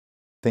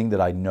thing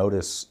that I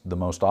notice the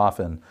most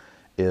often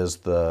is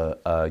the,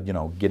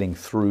 getting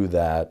through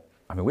that.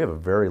 I mean, we have a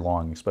very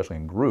long, especially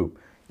in group,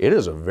 it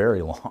is a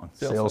very long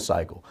sales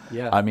cycle.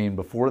 Yeah. I mean,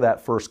 before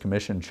that first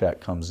commission check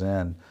comes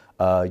in,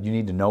 you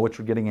need to know what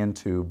you're getting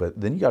into, but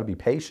then you got to be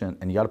patient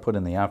and you got to put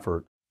in the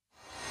effort.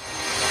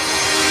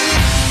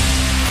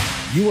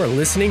 You are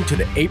listening to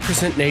the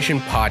 8% Nation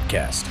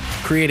podcast,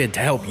 created to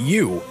help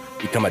you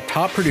become a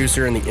top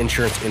producer in the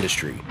insurance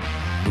industry.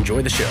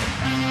 Enjoy the show.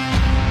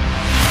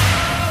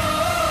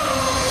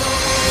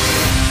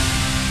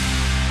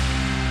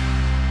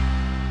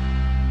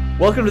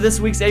 Welcome to this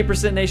week's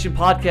 8% Nation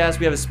podcast.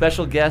 We have a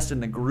special guest in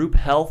the group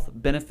health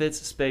benefits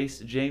space,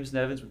 James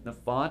Nevins with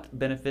Nevins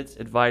Benefit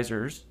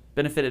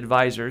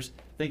Advisors.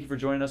 Thank you for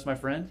joining us, my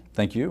friend.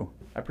 Thank you.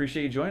 I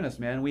appreciate you joining us,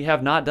 man. We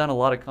have not done a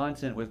lot of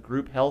content with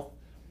group health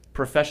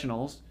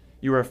professionals.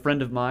 You are a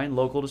friend of mine,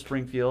 local to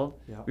Springfield.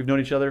 Yeah. We've known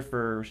each other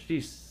for,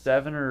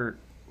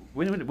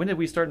 when did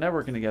we start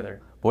networking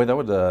together? Boy, that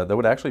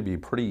would actually be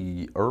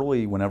pretty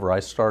early whenever I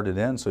started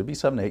in, so it'd be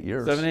 7 to 8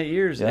 years. 7 to 8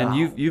 years, Yeah.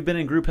 and you've been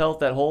in group health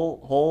that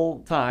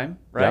whole time,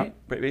 right?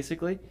 Yeah.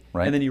 Basically,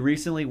 Right. And then you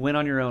recently went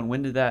on your own.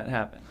 When did that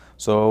happen?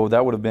 So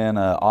that would have been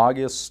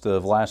August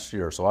of last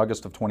year, so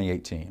August of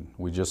 2018.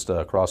 We just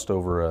crossed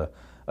over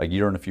a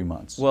year and a few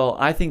months. Well,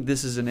 I think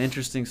this is an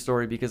interesting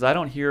story because I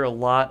don't hear a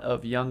lot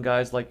of young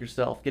guys like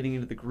yourself getting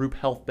into the group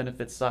health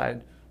benefits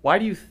side. Why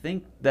do you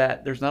think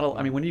that there's not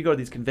I mean, when you go to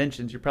these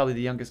conventions, you're probably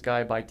the youngest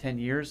guy by 10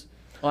 years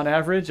on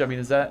average. I mean,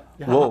 is that?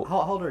 Yeah, Well-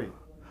 how old are you?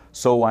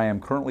 So I am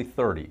currently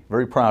 30.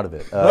 Very proud of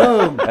it.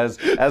 As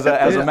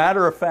a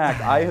matter of fact,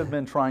 I have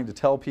been trying to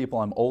tell people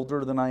I'm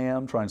older than I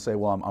am, trying to say,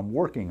 well, I'm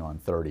working on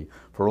 30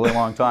 for a really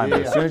long time.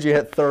 But as soon as you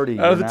hit 30,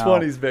 Out of you're the now,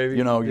 20s, baby.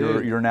 You know,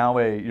 you're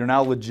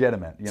now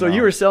legitimate. So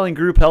you were selling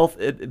group health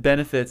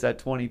benefits at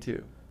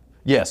 22.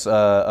 Yes,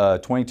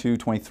 22,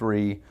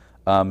 23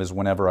 is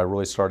whenever I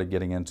really started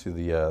getting into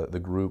the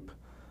group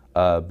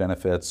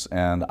benefits,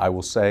 and I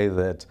will say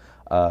that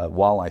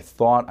while I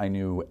thought I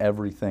knew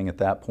everything at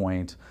that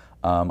point,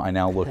 I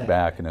now look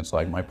back and it's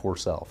like my poor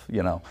self,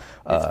 It's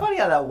funny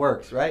how that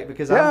works, right?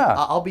 Because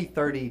I'll be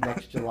 30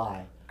 next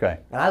July. Okay.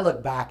 And I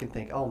look back and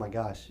think, oh my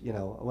gosh,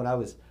 when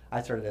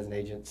I started as an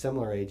agent,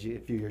 similar age, a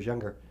few years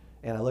younger,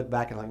 and I look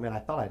back and I'm like, man, I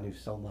thought I knew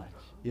so much.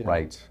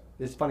 Right.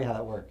 It's funny how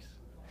that works.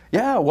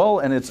 Yeah, well,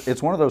 and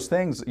it's one of those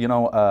things,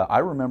 I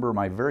remember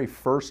my very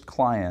first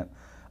client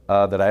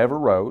that I ever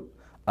wrote.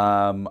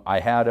 I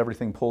had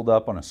everything pulled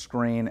up on a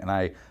screen, and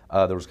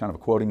there was kind of a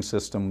quoting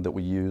system that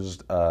we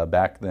used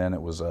back then.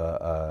 It was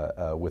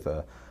with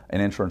an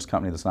insurance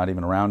company that's not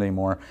even around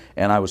anymore.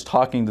 And I was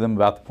talking to them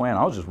about the plan.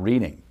 I was just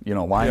reading,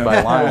 line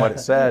by line what it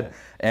said.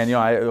 And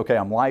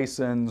I'm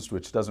licensed,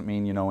 which doesn't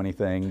mean you know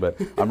anything, but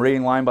I'm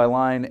reading line by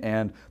line,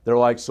 and they're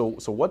like, so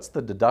what's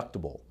the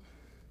deductible?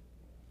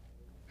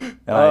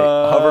 And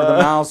I hovered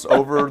the mouse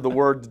over the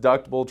word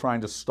deductible,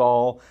 trying to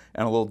stall,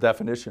 and a little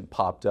definition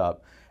popped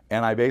up.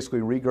 And I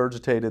basically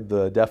regurgitated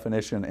the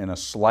definition in a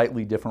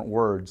slightly different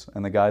words,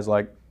 and the guy's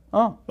like,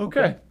 "Oh,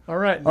 Okay. All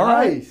right.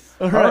 Nice.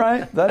 all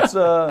right, that's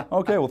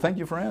okay. Well, thank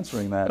you for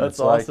answering that." That's it's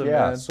like, awesome,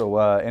 yeah. man. So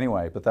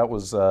anyway, but that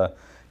was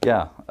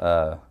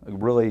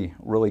really,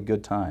 really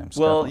good times.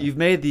 Well, definitely. you've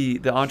made the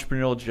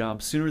entrepreneurial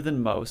jump sooner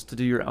than most to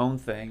do your own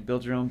thing,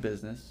 build your own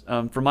business.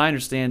 From my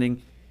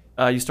understanding,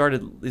 you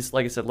started this,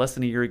 like I said, less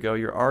than a year ago.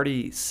 You're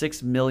already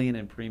 $6 million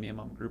in premium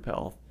on group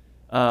health.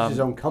 It's his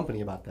own company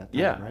about that time,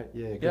 Yeah. right?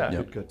 Yeah, good,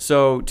 Yeah. good.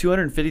 So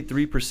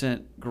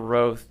 253%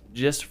 growth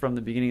just from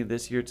the beginning of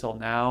this year till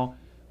now.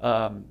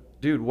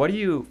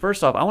 Dude,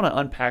 first off, I want to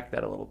unpack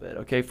that a little bit.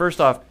 Okay, first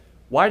off,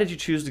 why did you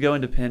choose to go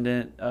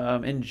independent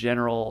in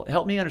general?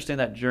 Help me understand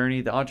that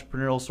journey, the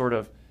entrepreneurial sort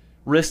of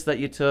risks that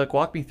you took.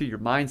 Walk me through your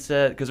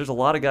mindset, because there's a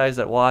lot of guys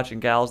that watch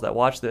and gals that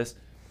watch this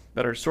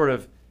that are sort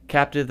of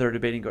captive. They're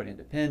debating going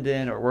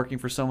independent or working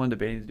for someone,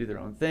 debating to do their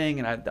own thing.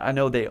 And I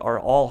know they are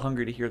all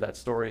hungry to hear that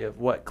story of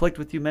what clicked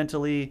with you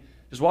mentally.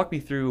 Just walk me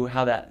through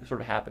how that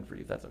sort of happened for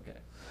you, if that's okay.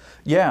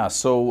 Yeah,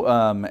 so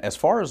as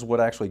far as what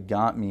actually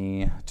got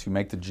me to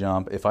make the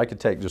jump, if I could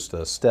take just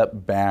a step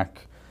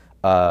back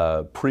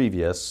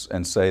previous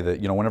and say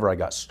that, whenever I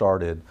got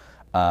started,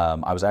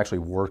 I was actually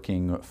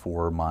working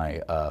for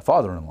my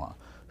father-in-law,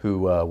 who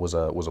was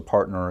a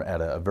partner at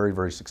a very,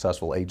 very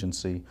successful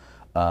agency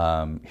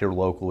here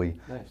locally.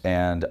 Nice.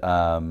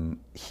 And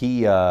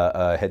he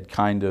had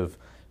kind of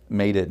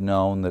made it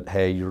known that,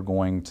 hey, you're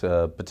going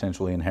to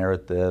potentially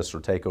inherit this or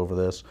take over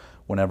this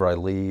whenever I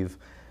leave.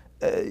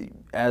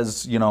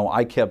 As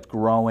I kept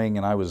growing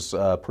and I was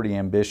pretty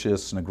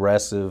ambitious and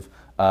aggressive.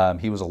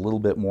 He was a little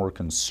bit more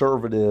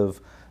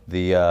conservative.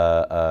 The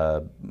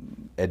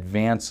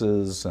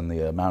advances and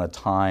the amount of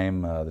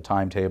time, the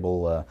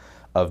timetable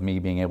of me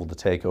being able to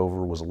take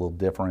over was a little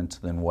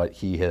different than what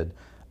he had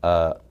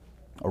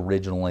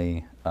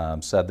originally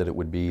said that it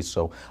would be.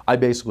 So I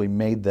basically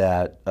made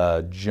that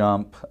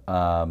jump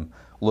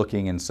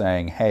looking and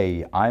saying,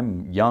 hey,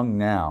 I'm young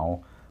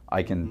now.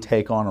 I can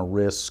take on a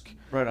risk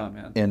Right on,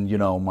 man.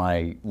 in,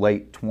 my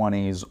late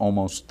 20s,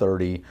 almost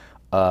 30.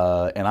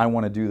 and I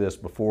want to do this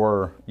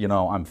before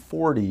I'm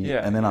 40,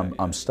 and then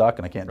I'm stuck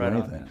and I can't do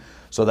anything.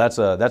 So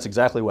that's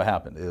exactly what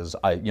happened. Is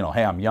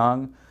hey, I'm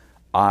young.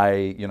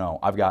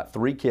 I've got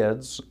 3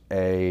 kids,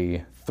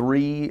 a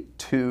 3,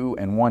 2,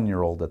 and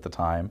 1-year-old at the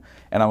time,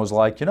 and I was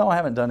like, I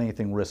haven't done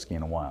anything risky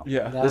in a while.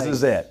 Yeah. This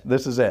is it.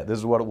 This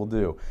is what it will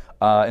do.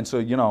 And so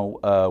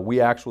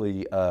we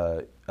actually,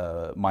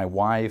 my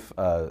wife,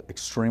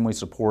 extremely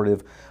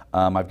supportive.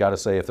 I've got to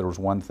say, if there was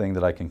one thing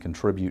that I can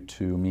contribute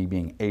to me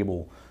being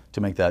able to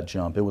make that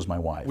jump, it was my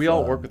wife. We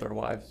all work with our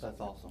wives. That's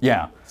awesome.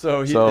 Yeah.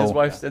 So his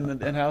wife's in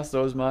the in-house,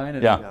 so is mine.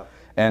 And yeah.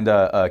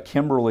 And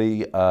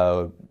Kimberly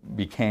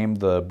became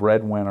the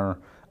breadwinner,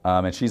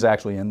 and she's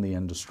actually in the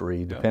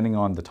industry. Depending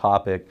on the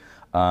topic,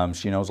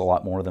 she knows a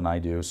lot more than I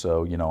do,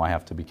 so I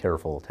have to be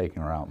careful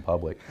taking her out in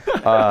public.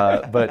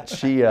 But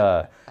she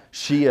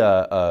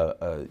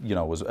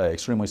was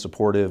extremely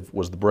supportive,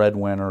 was the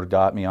breadwinner,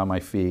 got me on my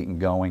feet and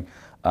going,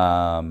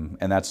 and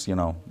that's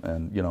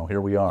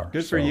here we are.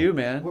 Good for you,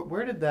 man.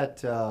 Where did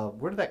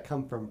that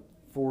come from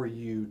for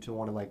you to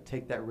want to like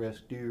take that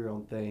risk, do your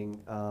own thing,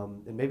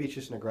 and maybe it's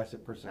just an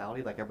aggressive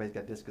personality, like everybody's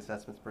got DISC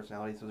assessments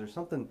personality. So there's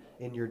something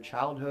in your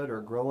childhood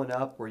or growing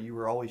up where you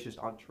were always just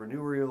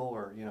entrepreneurial,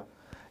 or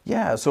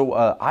Yeah, so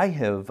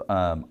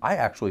I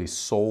actually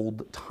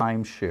sold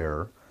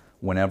timeshare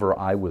whenever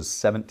I was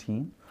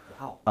 17.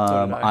 Wow.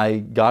 I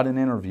got an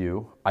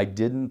interview. I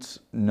didn't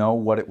know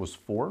what it was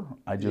for.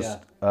 I just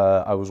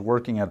I was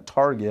working at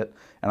Target,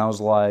 and I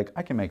was like,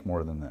 I can make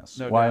more than this.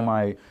 Why am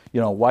I?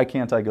 Why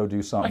can't I go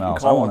do something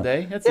else? Call a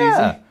day. That's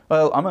easy.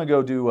 Well, I'm gonna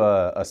go do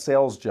a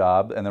sales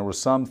job, and there was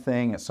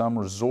something at some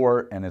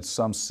resort, and it's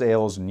some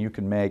sales, and you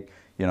can make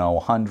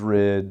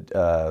 100.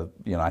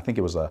 I think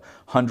it was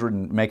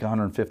 100, make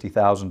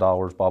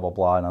 $150,000. Blah blah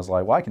blah. And I was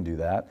like, well, I can do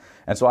that.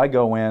 And so I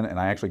go in, and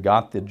I actually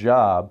got the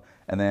job.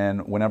 And then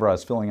whenever I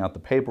was filling out the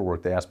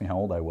paperwork, they asked me how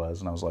old I was,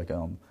 and I was like,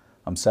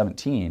 I'm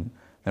 17.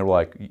 They were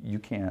like, you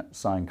can't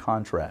sign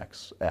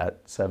contracts at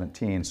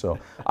 17. So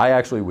I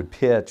actually would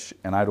pitch,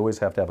 and I'd always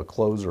have to have a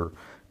closer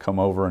come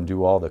over and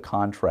do all the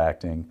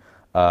contracting.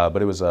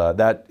 But it was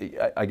that.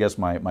 I guess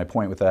my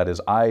point with that is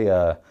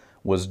I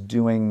was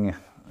doing.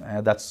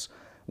 That's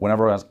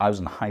whenever I was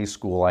in high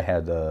school, I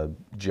had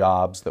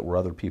jobs that were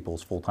other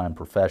people's full-time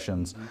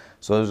professions. Mm-hmm.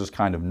 So it was just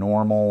kind of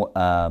normal.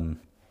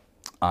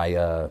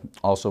 I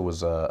also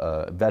was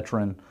a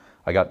veteran.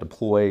 I got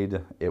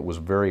deployed. It was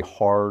very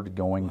hard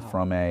going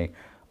from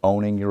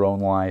owning your own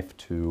life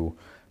to,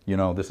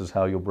 this is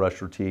how you'll brush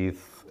your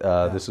teeth,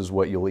 this is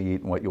what you'll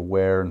eat and what you'll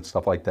wear and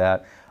stuff like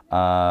that.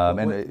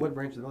 What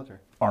branch of the military?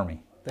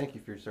 Army. Thank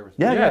you for your service.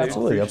 Yeah, dude,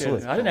 absolutely.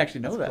 I didn't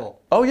actually know that.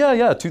 Cool. Oh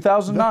yeah,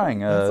 2009.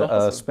 That's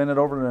awesome. Spent it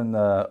over in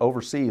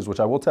overseas, which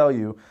I will tell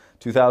you,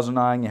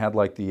 2009 you had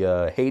like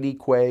the Haiti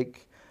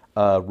quake,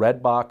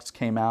 Redbox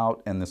came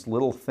out, and this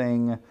little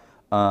thing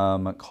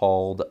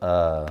called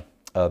the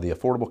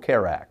Affordable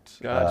Care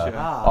Act. Gotcha.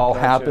 All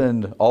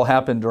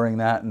happened during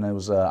that, and it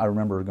was. I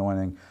remember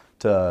going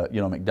to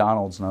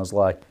McDonald's, and I was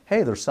like,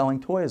 "Hey, they're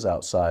selling toys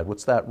outside.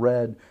 What's that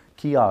red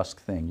kiosk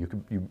thing?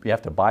 You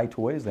have to buy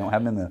toys. They don't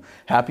have them in the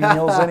Happy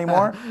Meals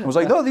anymore." I was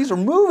like, "No, these are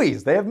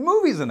movies. They have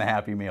movies in the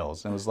Happy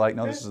Meals." And it was like,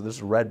 "No, this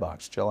is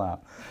Redbox. Chill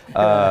out."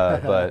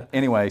 But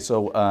anyway,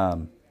 so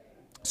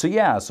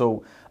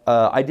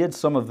I did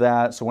some of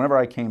that. So whenever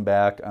I came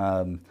back.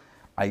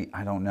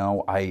 I don't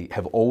know. I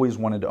have always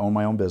wanted to own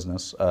my own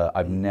business.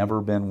 I've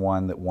never been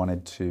one that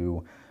wanted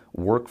to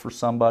work for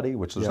somebody,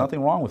 which there's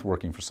nothing wrong with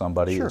working for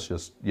somebody. Sure. It's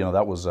just,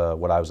 that was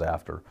what I was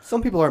after.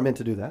 Some people aren't meant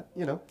to do that,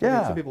 Yeah. I mean,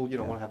 some people,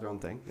 want to have their own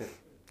thing.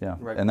 Yeah.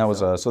 Right. And that was,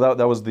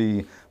 that was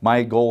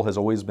my goal has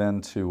always been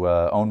to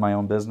own my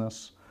own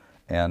business.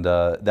 And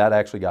that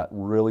actually got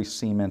really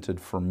cemented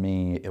for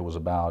me. It was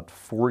about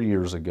 4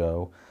 years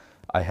ago.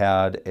 I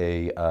had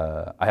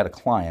a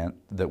client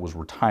that was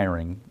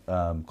retiring,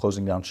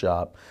 closing down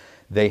shop.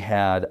 They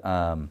had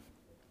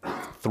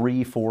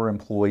 3-4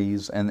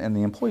 employees, and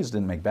the employees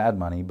didn't make bad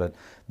money, but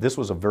this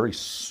was a very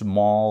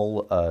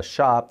small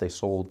shop. They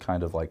sold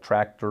kind of like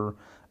tractor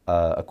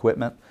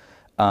equipment,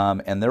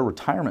 and their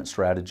retirement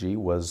strategy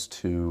was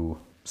to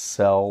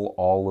sell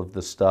all of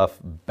the stuff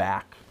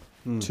back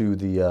to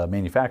the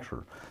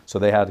manufacturer. So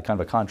they had kind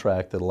of a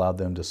contract that allowed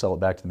them to sell it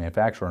back to the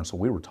manufacturer, and so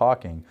we were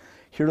talking.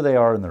 Here they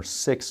are in their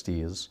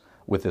 60s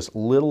with this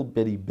little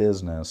bitty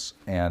business,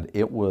 and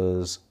it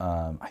was,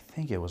 I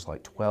think it was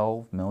like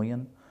 12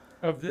 million.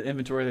 Of the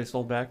inventory they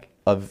sold back?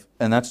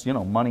 And that's,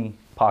 money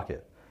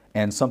pocket.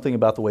 And something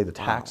about the way the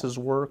taxes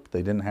work,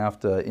 they didn't have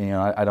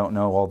to, I don't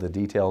know all the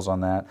details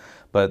on that,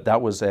 but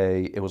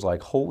it was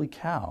like, holy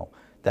cow,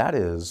 that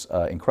is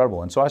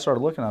incredible. And so I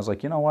started looking, I was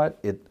like, you know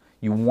what,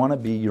 you want to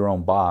be your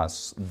own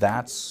boss,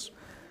 that's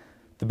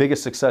the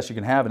biggest success you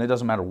can have, and it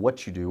doesn't matter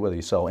what you do, whether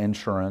you sell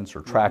insurance or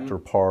tractor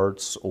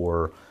parts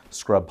or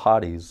scrub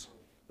potties.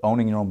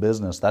 Owning your own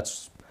business,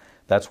 that's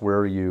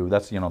where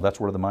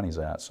the money's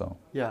at. So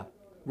yeah,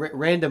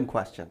 random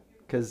question,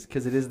 because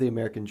it is the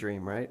American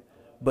dream, right?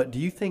 But do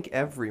you think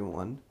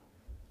everyone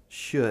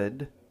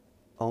should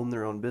own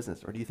their own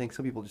business, or do you think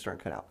some people just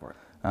aren't cut out for it?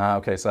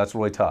 Okay, so that's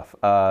really tough.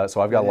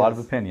 So I've got a lot of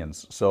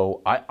opinions.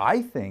 So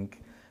I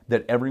think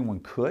that everyone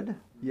could,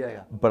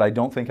 but I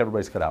don't think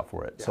everybody's cut out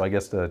for it. So I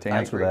guess to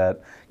answer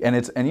that,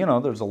 and you know,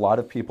 there's a lot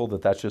of people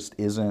that just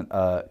isn't,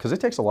 because it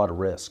takes a lot of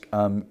risk.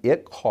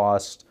 It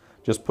cost,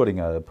 just putting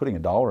a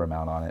dollar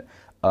amount on it,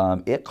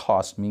 it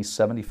cost me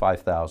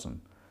 $75,000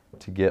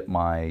 to get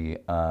my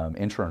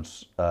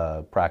insurance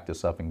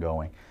practice up and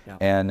going.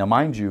 And now,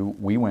 mind you,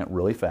 we went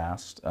really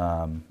fast,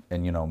 and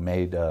you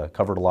know,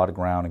 covered a lot of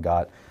ground and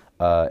got,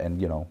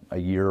 and you know, a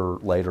year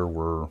later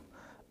we're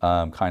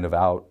kind of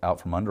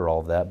out from under all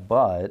of that.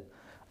 But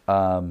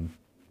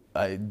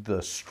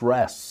the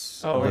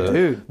stress,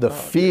 the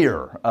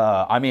fear,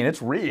 I mean,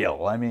 it's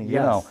real. I mean, you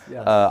know,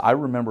 I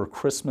remember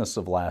Christmas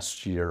of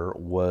last year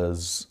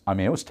was, I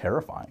mean, it was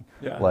terrifying.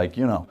 Like,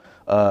 you know,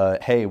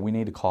 hey, we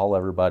need to call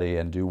everybody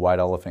and do white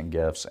elephant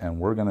gifts, and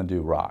we're going to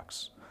do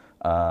rocks.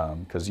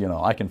 Because, you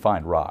know, I can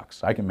find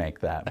rocks. I can make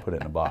that and put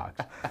it in a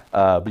box.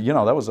 But, you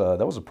know, that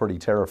was a pretty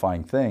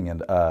terrifying thing.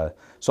 And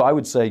so I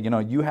would say, you know,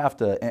 you have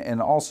to,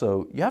 and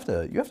also you have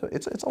to,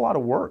 it's a lot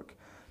of work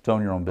to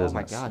own your own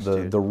business. Oh my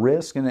gosh, the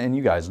risk, and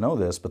you guys know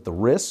this, but the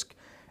risk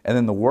and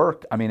then the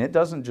work, I mean, it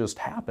doesn't just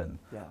happen.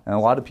 And a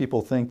lot of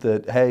people think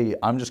that, hey,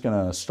 I'm just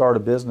going to start a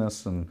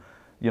business and,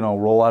 you know,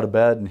 roll out of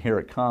bed and here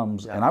it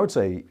comes. And I would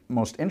say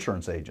most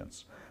insurance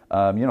agents,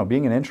 you know,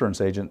 being an insurance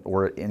agent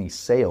or any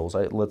sales,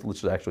 let's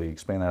just actually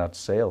expand that out to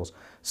sales.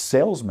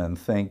 Salesmen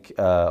think,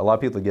 a lot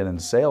of people that get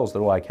into sales,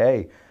 they're like,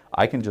 hey,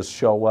 I can just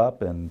show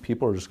up and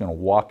people are just going to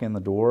walk in the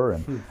door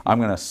and I'm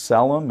going to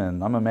sell them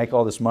and I'm going to make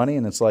all this money.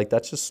 And it's like,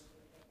 that's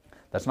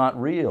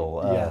not real.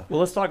 Well,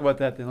 let's talk about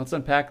that then. Let's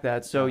unpack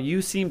that. So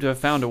you seem to have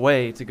found a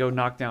way to go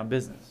knock down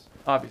business.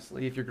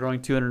 Obviously, if you're growing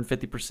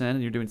 250%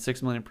 and you're doing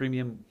 $6 million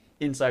premium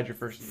inside your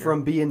first year.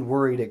 From being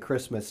worried at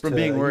Christmas From to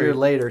being a worried. year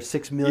later,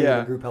 $6 million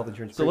in group health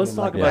insurance So premium. let's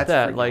talk like, about that's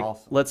that. freaking Like,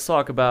 awesome. let's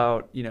talk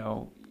about, you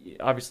know,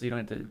 obviously you don't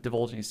have to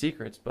divulge any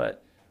secrets,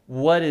 but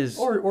what is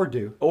or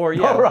do. or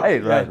yeah,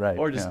 right.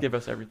 or just give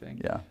us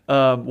everything.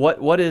 What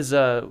would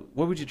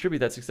you attribute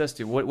that success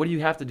to? What do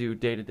you have to do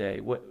day to day?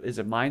 What is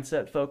it,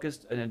 mindset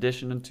focused in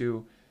addition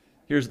to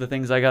here's the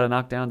things I got to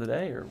knock down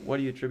today, or what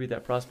do you attribute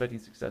that prospecting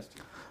success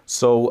to?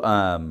 So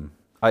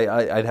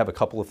I'd have a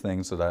couple of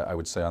things that I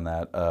would say on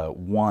that.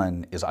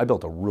 One is I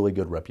built a really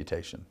good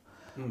reputation.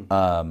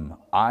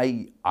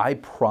 I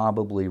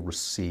probably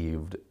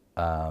received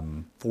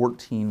 14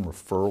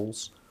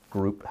 referrals,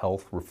 group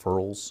health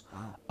referrals,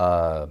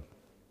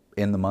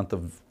 in the month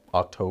of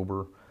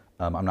October.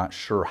 I'm not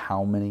sure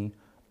how many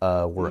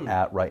we're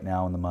at right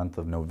now in the month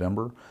of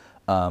November.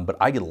 But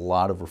I get a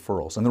lot of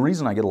referrals. And the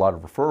reason I get a lot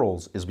of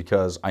referrals is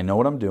because I know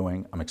what I'm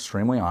doing. I'm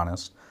extremely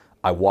honest.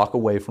 I walk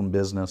away from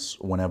business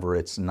whenever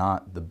it's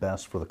not the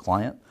best for the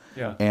client.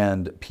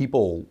 And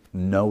people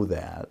know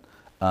that.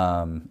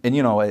 And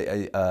you know,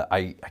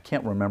 I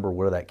can't remember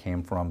where that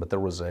came from, but there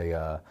was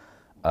a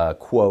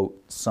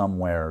quote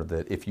somewhere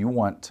that if you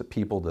want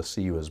people to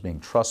see you as being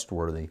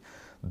trustworthy,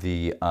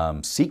 the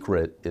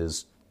secret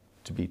is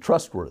to be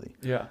trustworthy.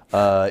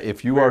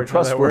 If you are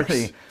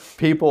trustworthy,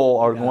 people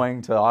are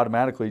going to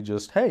automatically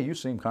just, hey, you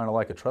seem kind of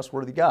like a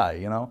trustworthy guy,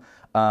 you know?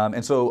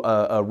 And so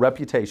a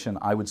reputation,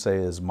 I would say,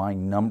 is my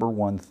number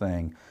one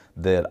thing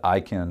that I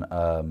can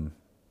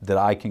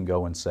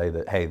go and say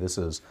that, hey, this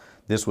was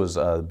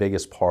the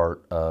biggest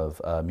part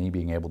of me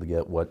being able to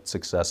get what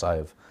success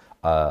I've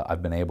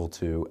been able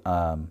to.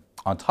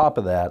 On top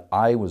of that,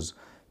 I was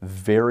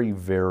very,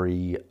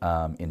 very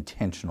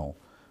intentional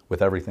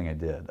with everything I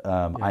did.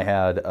 I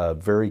had a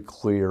very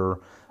clear,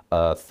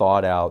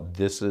 thought out,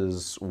 this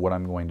is what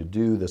I'm going to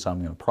do, this I'm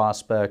going to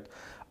prospect.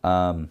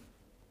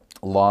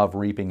 Law of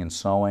reaping and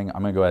sowing,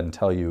 I'm going to go ahead and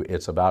tell you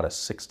it's about a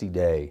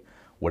 60-day.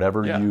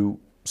 Whatever you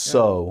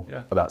sow,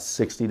 about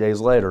 60 days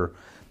later,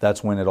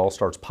 that's when it all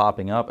starts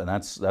popping up, and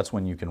that's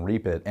when you can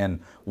reap it.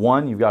 And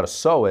one, you've got to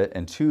sow it,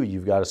 and two,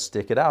 you've got to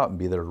stick it out and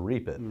be there to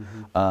reap it.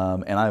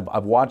 And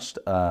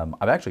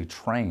I've actually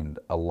trained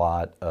a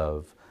lot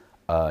of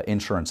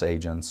insurance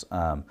agents.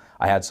 I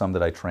had some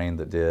that I trained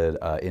that did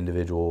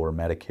individual or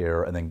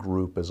Medicare, and then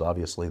group is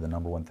obviously the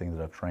number one thing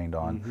that I've trained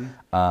on.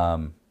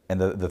 And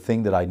the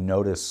thing that I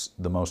notice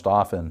the most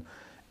often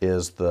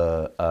is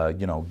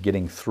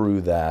getting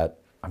through that.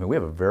 I mean, we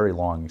have a very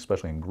long,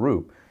 especially in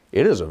group,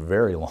 it is a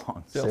very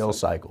long sales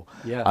cycle.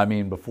 I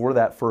mean, before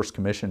that first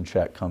commission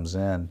check comes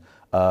in,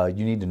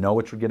 you need to know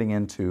what you're getting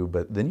into,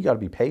 but then you got to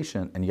be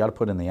patient and you got to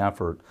put in the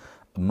effort.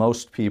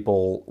 Most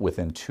people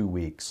within 2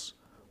 weeks,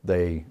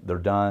 they're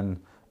done,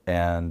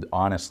 and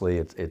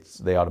honestly,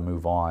 they ought to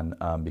move on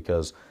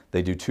because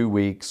they do 2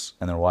 weeks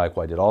and they're like,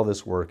 well, I did all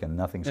this work and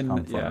nothing's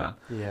come from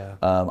it.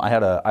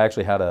 I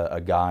actually had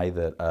a guy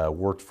that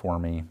worked for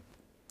me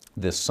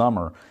this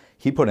summer.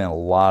 He put in a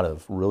lot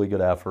of really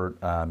good effort.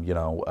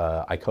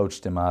 I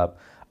coached him up,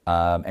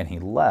 and he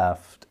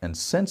left. And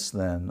since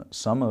then,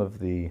 some of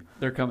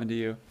they're coming to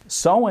you.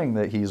 Sewing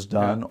that he's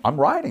done, I'm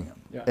writing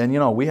him.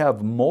 And we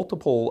have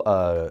multiple.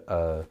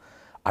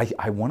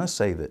 I want to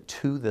say that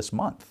 2 this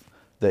month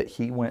that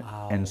he went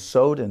and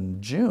sewed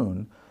in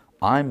June.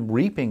 I'm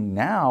reaping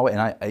now,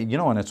 and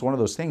and it's one of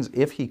those things.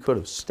 If he could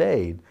have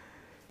stayed,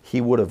 he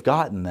would have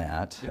gotten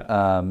that.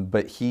 Yeah.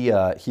 But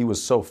he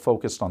was so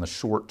focused on the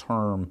short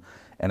term,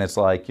 and it's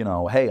like,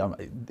 hey,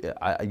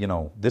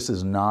 this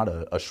is not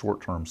a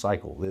short term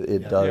cycle.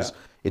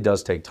 It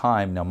does take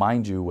time. Now,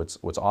 mind you,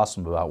 what's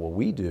awesome about what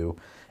we do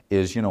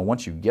is,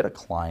 once you get a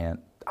client,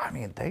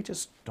 they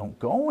just don't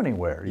go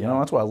anywhere.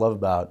 That's what I love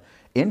about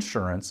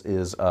insurance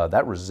is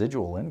that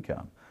residual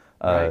income.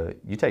 Right.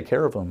 You take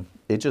care of them,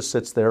 it just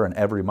sits there, and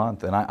every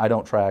month, and I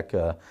don't track,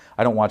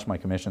 I don't watch my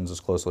commissions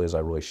as closely as I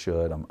really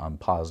should. I'm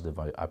positive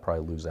I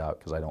probably lose out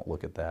because I don't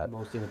look at that.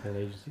 Most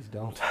independent agencies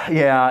don't.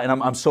 Yeah,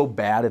 and I'm so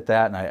bad at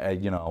that, and I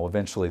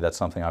eventually that's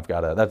something I've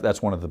got to,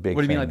 that's one of the big things.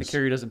 What do you mean, like the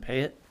carrier doesn't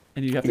pay it?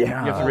 And you have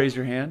to raise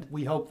your hand?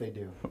 We hope they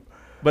do.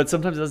 But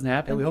sometimes it doesn't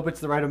happen. And we hope it's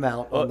the right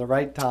amount on the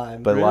right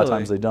time. But a lot of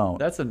times they don't.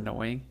 That's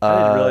annoying. I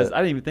didn't realize. I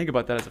didn't even think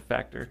about that as a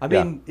factor. I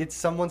mean, it's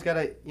someone's got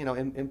to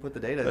input the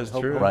data. That's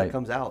hope true. It Right.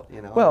 comes out.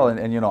 Well,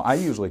 and I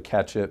usually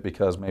catch it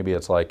because maybe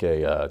it's like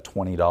a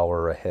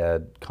 $20 a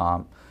head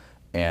comp,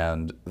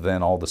 and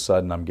then all of a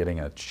sudden I'm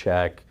getting a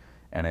check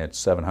and it's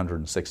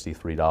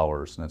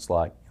 $763, and it's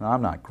like,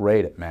 I'm not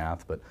great at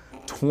math, but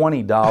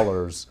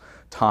 $20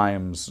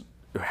 times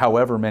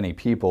however many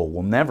people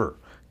will never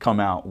come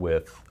out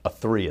with a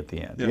 3 at the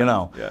end,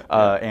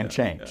 and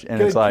change. And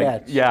Good it's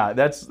like, catch.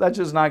 that's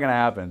just not going to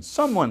happen.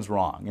 Someone's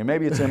wrong, and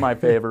maybe it's in my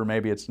favor,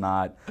 maybe it's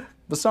not,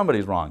 but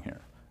somebody's wrong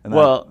here. And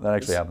that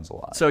actually happens a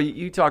lot. So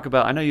you talk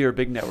about, I know you're a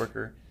big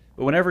networker,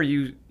 but whenever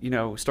you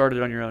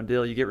started on your own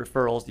deal, you get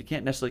referrals. You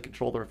can't necessarily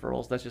control the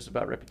referrals. That's just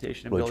about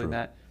reputation and Really building true.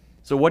 that.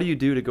 So what do you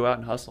do to go out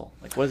and hustle?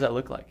 Like, what does that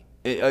look like?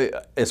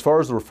 As far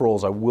as the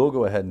referrals, I will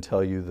go ahead and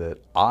tell you that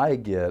I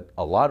get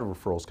a lot of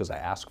referrals because I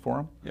ask for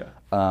them. Yeah.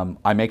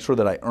 I make sure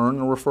that I earn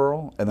the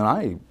referral, and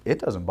then it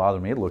doesn't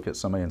bother me to look at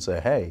somebody and say,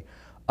 hey,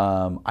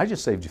 I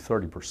just saved you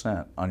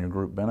 30% on your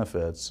group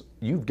benefits.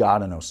 You've got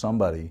to know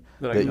somebody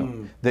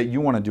that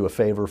you want to do a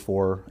favor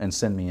for and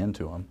send me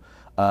into them.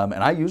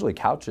 And I usually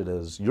couch it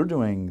as, you're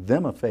doing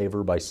them a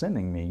favor by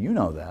sending me. You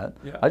know that.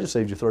 Yeah. I just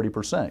saved you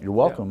 30%. You're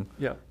welcome.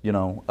 Yeah.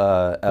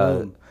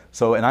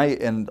 So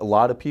and a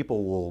lot of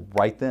people will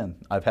right then.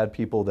 I've had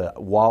people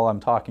that while I'm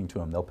talking to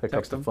them, they'll pick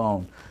up the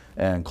phone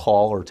and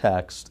call or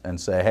text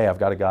and say, hey, I've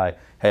got a guy.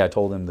 Hey, I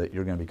told him that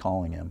you're going to be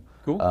calling him.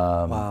 Cool.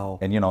 Wow.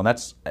 And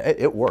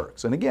it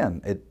works. And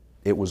again,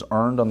 it was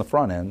earned on the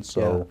front end,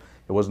 so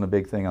it wasn't a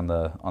big thing on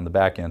the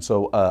back end.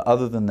 So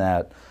other than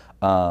that,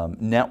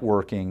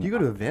 networking. Do you go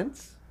to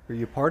events? Are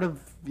you part of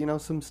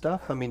some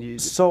stuff? I mean,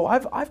 So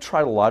I've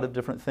tried a lot of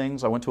different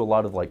things. I went to a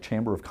lot of like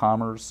Chamber of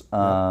Commerce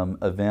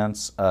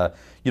events.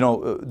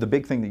 The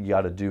big thing that you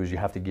got to do is you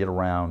have to get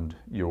around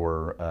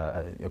your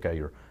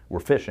we're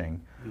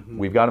fishing. Mm-hmm.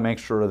 We've got to make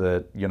sure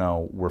that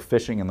we're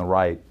fishing in the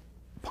right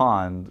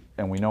pond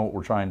and we know what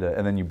we're trying to,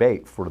 and then you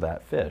bait for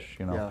that fish.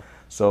 Yeah.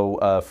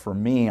 So for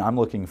me, I'm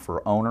looking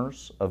for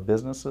owners of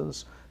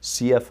businesses,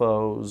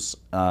 CFOs,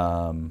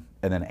 and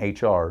then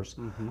HRs.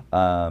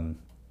 Mm-hmm.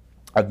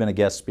 I've been a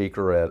guest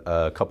speaker at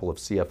a couple of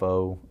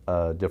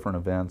CFO different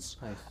events.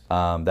 Nice.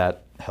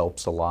 That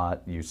helps a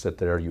lot. You sit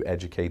there, you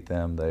educate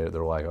them. They're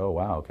like, oh,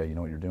 wow, okay, you know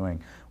what you're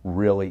doing.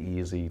 Really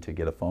easy to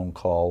get a phone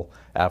call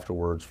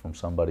afterwards from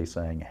somebody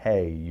saying,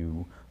 hey,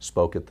 you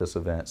spoke at this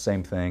event.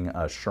 Same thing,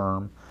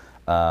 SHRM.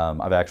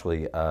 I've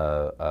actually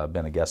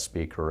been a guest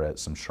speaker at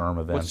some SHRM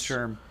events.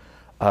 What's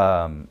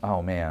SHRM?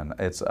 Oh, man.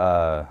 It's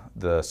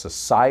the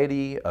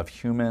Society of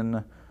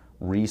Human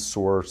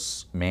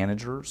Resource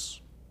Managers.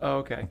 Oh,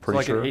 okay. So pretty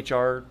like sure. an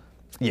HR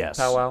Yes.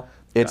 powwow?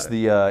 It's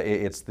the HR.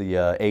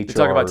 You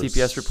talk about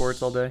TPS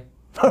reports all day?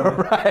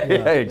 Right.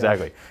 Yeah,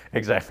 exactly.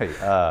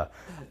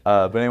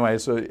 But anyway,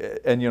 so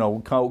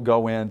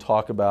go in,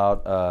 talk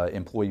about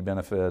employee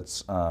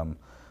benefits,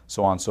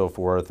 so on and so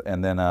forth.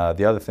 And then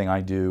the other thing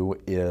I do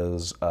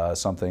is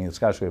something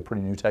that's actually a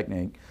pretty new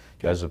technique.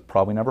 You guys have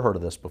probably never heard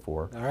of this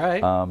before. All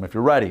right. If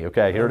you're ready,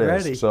 okay, here I'm it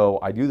is. ready. So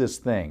I do this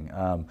thing.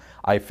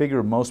 I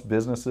figure most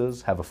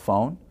businesses have a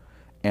phone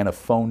and a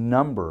phone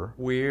number.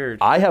 Weird.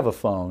 I have a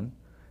phone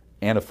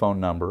and a phone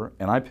number,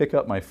 and I pick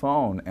up my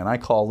phone and I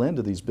call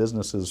into these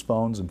businesses'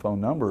 phones and phone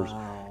numbers,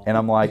 and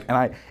I'm like,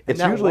 it's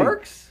that usually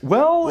works?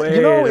 well, Wait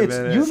it's a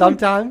minute. usually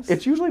Sometimes.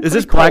 it's usually Is pretty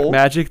this black cold.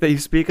 magic that you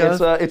speak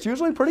of? It's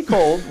usually pretty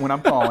cold when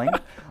I'm calling,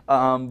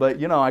 but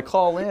I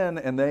call in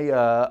and they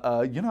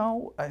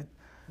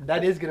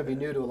That is going to be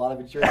new to a lot of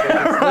insurance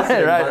agents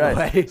listening, right. by the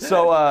way.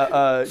 So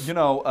I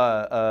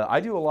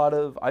do a lot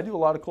of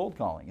cold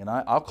calling, and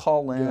I'll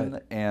call in,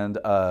 Good. and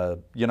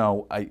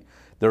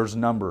there's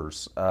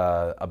numbers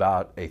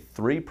about a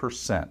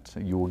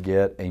 3% you will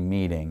get a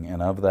meeting,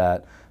 and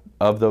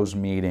of those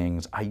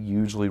meetings, I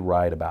usually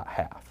write about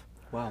half.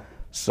 Wow.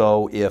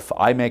 So if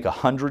I make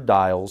 100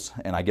 dials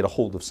and I get a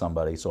hold of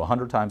somebody, so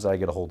 100 times I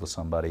get a hold of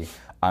somebody,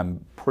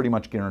 I'm pretty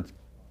much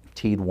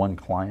guaranteed one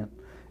client.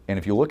 And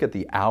if you look at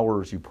the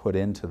hours you put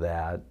into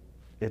that,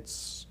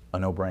 it's a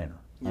no-brainer.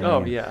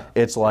 Yeah.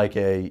 It's like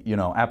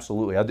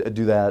absolutely. I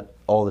do that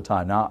all the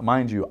time. Now,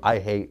 mind you, I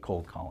hate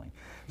cold calling.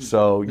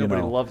 So you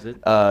Nobody know, loves it.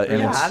 and Yeah,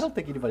 it's- I don't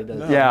think anybody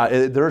does.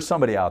 yeah, there's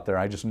somebody out there.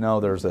 I just know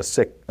there's a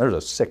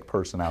sick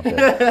person out there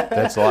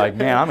that's like,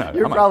 man,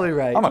 You're probably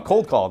right. I'm a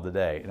cold call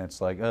today, and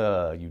it's like,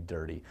 you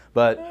dirty.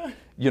 But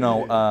you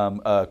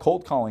know,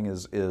 cold calling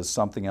is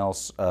something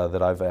else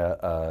that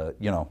I've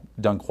you know,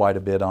 done quite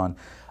a bit on.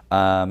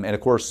 And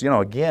of course, you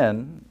know,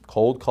 again,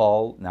 cold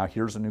call. Now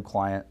here's a new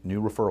client,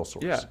 new referral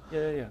source.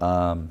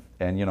 Yeah.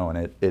 And you know,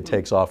 and it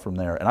takes off from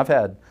there. And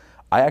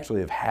I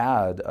actually have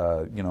had,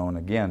 you know, and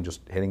again,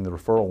 just hitting the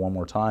referral one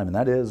more time, and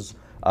that is,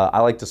 I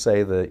like to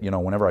say that, you know,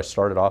 whenever I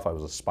started off, I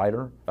was a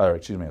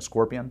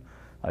scorpion.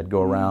 I'd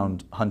go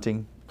around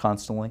hunting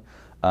constantly.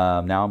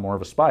 Now I'm more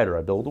of a spider.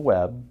 I build a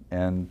web,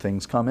 and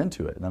things come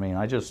into it. And I mean,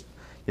 I just,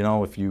 you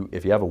know, if you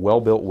have a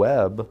well-built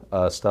web,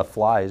 stuff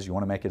flies. You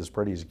want to make it as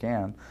pretty as you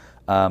can.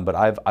 But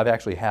I've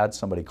actually had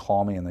somebody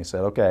call me and they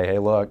said, okay, hey,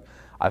 look,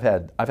 I've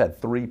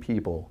had 3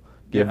 people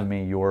give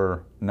me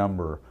your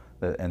number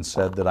and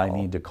said that I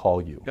need to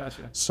call you.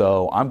 Gotcha.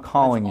 So I'm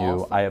calling That's you.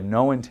 awesome. I have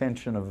no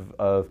intention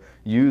of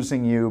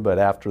using you, but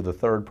after the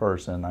 3rd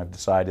person, I've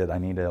decided I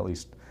need to at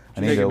least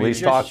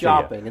Just talk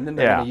shopping, to you. and then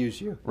they're Yeah. going to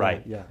use you.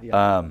 Right.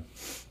 Yeah.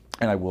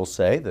 And I will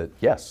say that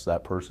yes,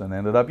 that person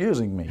ended up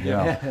using me. You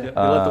know? Yeah, you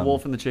let the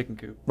wolf in the chicken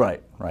coop.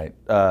 Right. Right.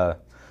 Though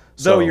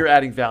So- you're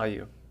adding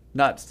value,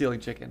 not stealing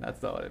chicken.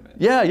 That's not what I meant.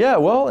 Yeah.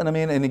 Well, and I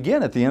mean, and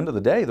again, at the end of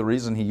the day, the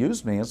reason he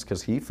used me is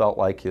because he felt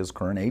like his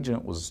current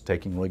agent was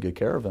taking really good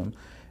care of him,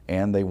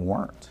 and they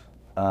weren't.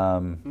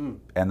 And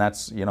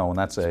that's, you know, and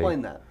that's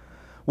Explain that.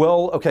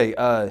 Well, okay.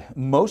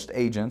 Most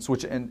agents,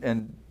 which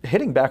and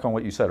hitting back on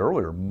what you said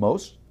earlier,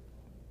 most,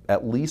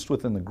 at least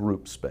within the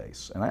group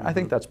space, and I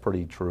think that's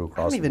pretty true I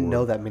across don't the even board.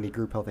 know that many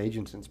group health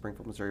agents in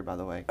Springfield, Missouri, by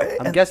the way.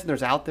 I'm guessing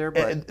there's out there,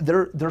 but And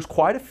there's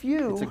quite a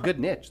few. it's a good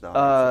niche, though.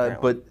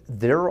 apparently. But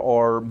there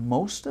are,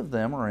 most of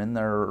them are in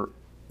their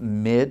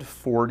mid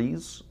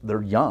 40s.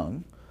 They're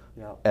young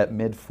Yeah. at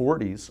mid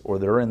 40s, or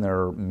they're in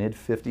their mid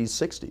 50s,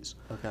 60s.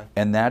 Okay.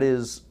 And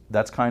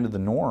that's kind of the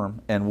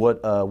norm. And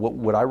what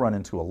I run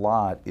into a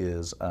lot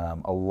is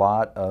a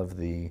lot of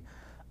the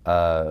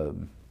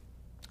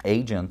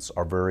agents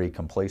are very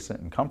complacent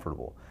and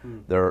comfortable.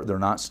 They're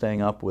not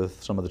staying up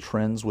with some of the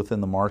trends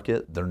within the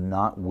market. They're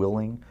not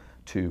willing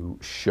to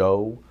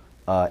show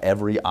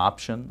every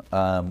option.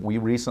 We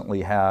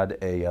recently had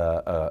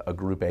a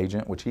group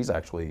agent, which he's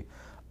actually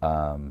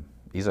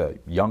he's a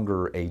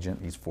younger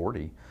agent. He's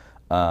 40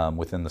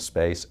 within the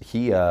space.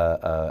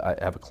 I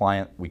have a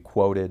client we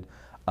quoted.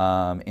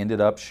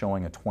 Ended up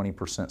showing a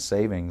 20%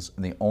 savings,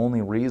 and the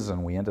only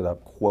reason we ended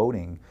up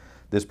quoting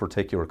this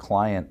particular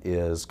client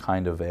is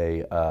kind of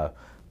a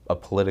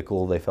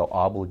political, they felt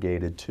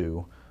obligated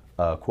to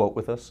quote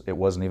with us. It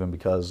wasn't even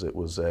because it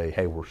was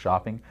hey, we're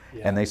shopping.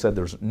 Yeah. And they said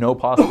there's no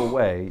possible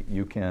way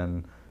you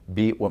can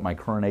beat what my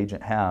current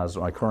agent has.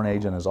 My current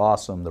agent is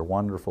awesome, they're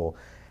wonderful.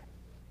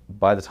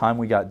 By the time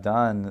we got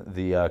done,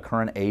 the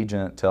current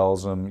agent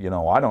tells them, you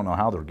know, I don't know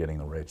how they're getting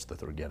the rates that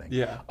they're getting.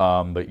 Yeah.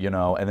 But you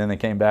know, and then they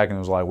came back and it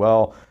was like,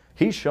 well,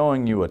 he's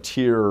showing you a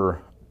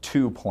tier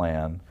 2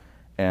 plan,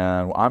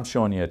 and I'm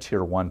showing you a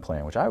tier 1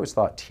 plan, which I always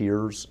thought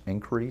tiers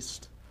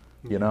increased.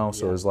 You know,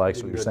 so Yeah. it was like,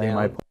 so Didn't you're go saying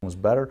my down. plan was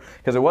better?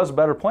 Because it was a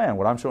better plan.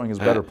 What I'm showing is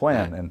a better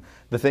plan. And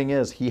the thing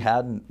is, he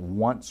hadn't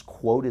once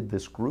quoted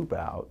this group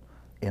out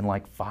in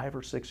like 5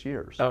 or 6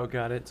 years. Oh,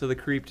 got it. So the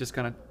creep just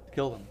kind of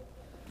killed him.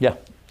 Yeah,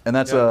 and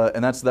that's Yeah.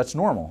 that's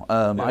normal.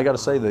 I got to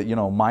say that, you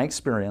know, my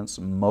experience,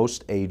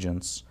 most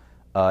agents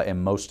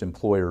and most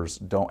employers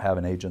don't have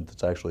an agent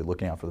that's actually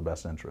looking out for the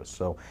best interests.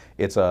 So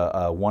it's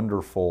a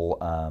wonderful,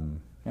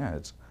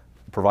 it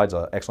provides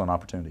an excellent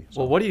opportunity.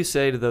 So. Well, what do you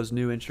say to those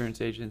new insurance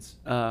agents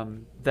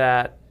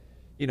that,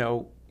 you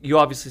know, you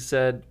obviously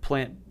said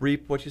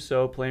reap what you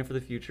sow, plan for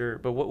the future,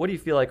 but what do you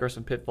feel like are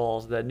some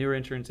pitfalls that newer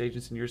insurance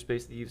agents in your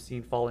space that you've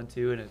seen fall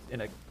into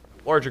in a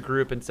larger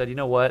group and said, you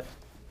know what,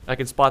 I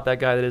can spot that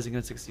guy that isn't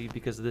going to succeed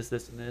because of this,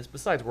 this, and this,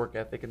 besides work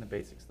ethic and the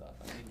basic stuff?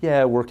 I mean,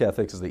 Yeah, work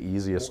ethic is the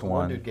easiest One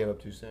one. dude gave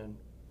up too soon.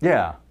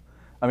 Yeah.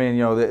 I mean,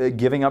 you know,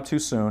 giving up too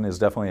soon is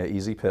definitely an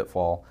easy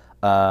pitfall.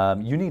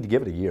 You need to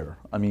give it a year.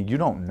 I mean, you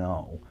don't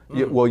know.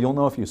 Well, you'll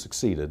know if you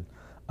succeeded.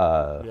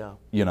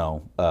 You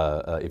know,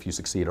 if you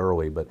succeed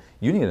early, but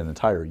you need an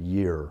entire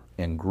year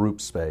in group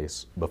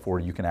space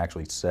before you can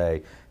actually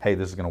say, hey,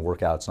 this is going to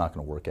work out, it's not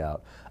going to work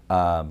out.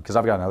 Because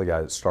I've got another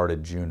guy that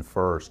started June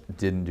 1st,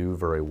 didn't do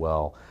very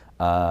well.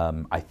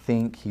 I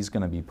think he's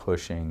going to be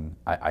pushing,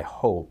 I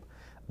hope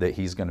that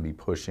he's going to be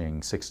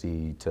pushing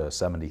 60 to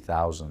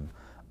 70,000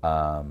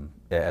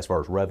 as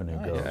far as revenue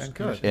goes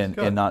good.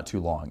 in not too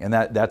long. And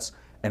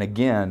and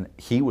again,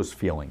 he was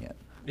feeling it.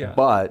 Yeah.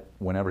 But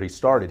whenever he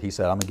started, he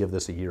said, I'm going to give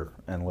this a year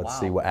and let's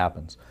see what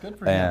happens. Good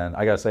for him. And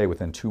I got to say,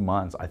 within 2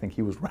 months, I think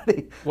he was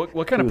ready. What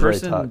kind He of was ready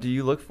to person talk. do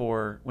you look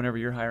for whenever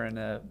you're hiring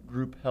a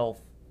group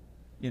health?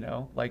 You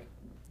know, like,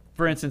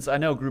 for instance, I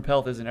know group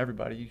health isn't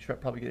everybody. You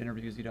probably get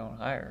interviews you don't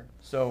hire.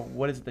 So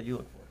what is it that you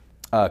look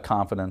for?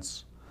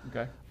 Confidence.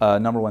 Okay.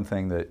 Number one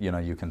thing that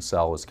you can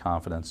sell is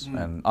confidence,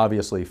 and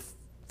obviously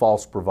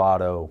false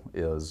bravado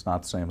is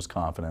not the same as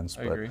confidence.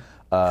 I agree.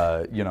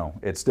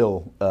 it's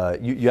still,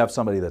 you have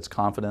somebody that's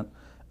confident,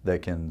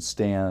 that can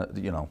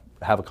stand,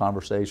 have a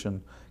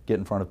conversation, get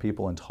in front of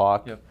people and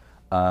talk. Yep.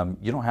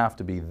 You don't have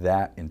to be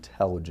that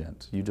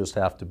intelligent. You just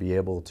have to be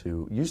able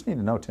to, you just need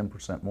to know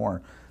 10%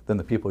 more than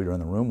the people you're in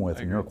the room with,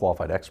 and you're a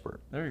qualified expert.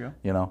 There you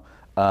go.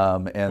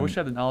 And I wish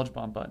I had the knowledge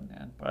bomb button,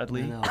 man.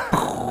 Bradley. I know,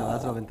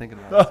 that's what I've been thinking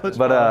about.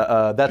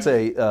 But that's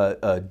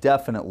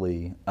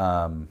definitely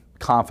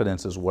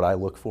confidence is what I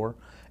look for,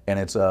 and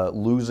it's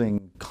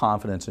losing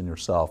confidence in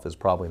yourself is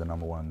probably the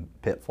number one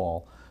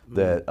pitfall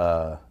that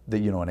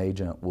an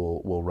agent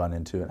will run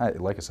into.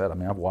 And like I said, I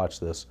mean, I've watched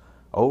this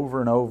over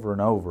and over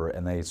and over,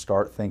 and they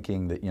start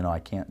thinking that I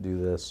can't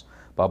do this,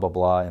 blah blah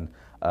blah, and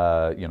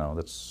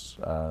that's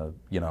I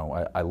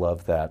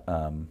love that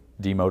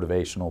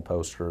demotivational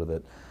poster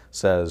that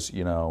says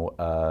you're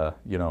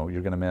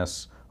going to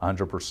miss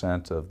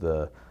 100% of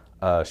the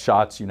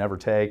shots you never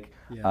take,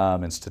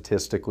 and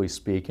statistically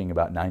speaking,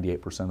 about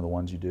 98% of the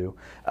ones you do.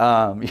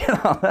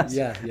 That's,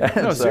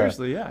 No,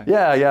 seriously, yeah.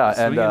 Yeah,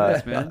 Swing and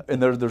miss, man.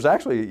 and there's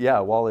actually,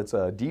 while it's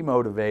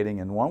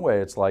demotivating in one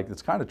way, it's like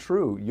it's kind of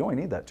true. You only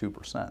need that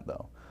 2%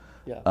 though.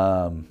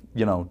 Yeah.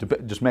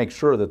 Just make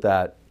sure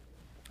that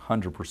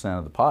 100%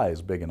 of the pie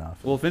is big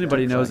enough. Well, if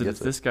anybody knows it, it's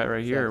it. this guy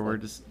right here. We're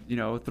just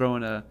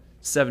throwing a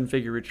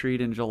 7-figure retreat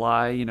in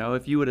July.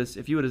 If you would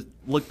have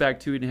looked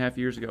back 2.5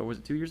 years ago, was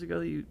it 2 years ago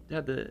that you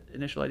had the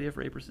initial idea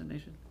for 8%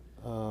 Nation?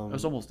 It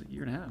was almost a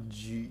year and a half.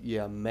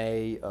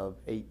 May of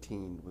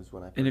 18 was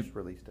when I first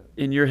released it.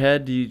 In your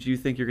head, do you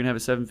think you're gonna have a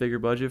 7-figure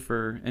budget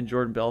and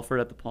Jordan Belfort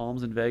at the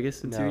Palms in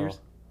Vegas in 2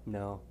 years?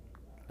 No,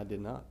 I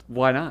did not.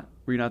 Why not?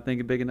 Were you not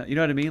thinking big enough? You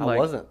know what I mean? I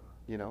wasn't.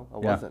 I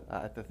wasn't.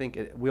 I think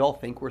we all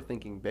think we're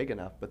thinking big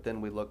enough, but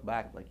then we look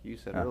back, like you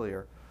said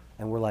earlier,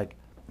 and we're like,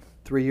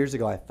 3 years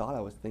ago I thought I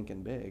was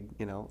thinking big,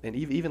 and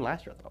even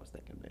last year I thought I was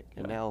thinking big,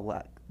 and now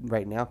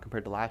right now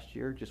compared to last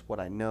year, just what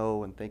I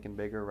know and thinking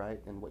bigger,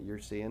 right, and what you're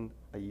seeing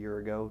a year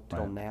ago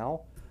till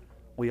now,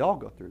 we all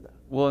go through that.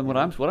 Well, and what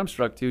I'm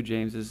struck too,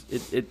 James, is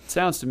it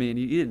sounds to me, and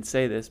you didn't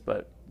say this,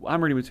 but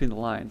I'm reading between the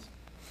lines.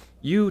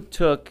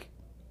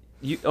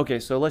 Okay,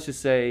 so let's just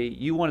say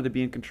you wanted to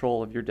be in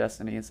control of your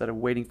destiny instead of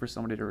waiting for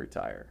somebody to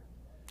retire.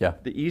 Yeah.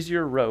 The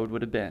easier road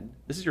would have been,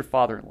 this is your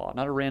father-in-law,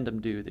 not a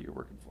random dude that you're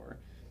working for.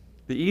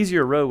 The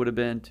easier road would have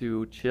been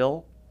to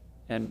chill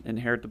and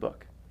inherit the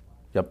book.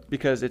 Yep.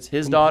 Because it's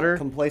his daughter.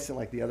 Complacent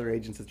like the other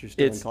agents that you're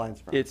stealing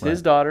clients from. It's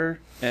his daughter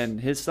and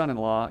his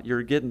son-in-law.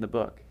 You're getting the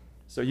book.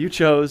 So you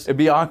chose. It'd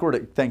be awkward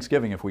at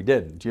Thanksgiving if we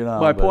didn't,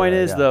 My point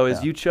is,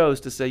 you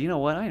chose to say, you know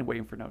what, I ain't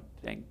waiting for no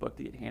dang book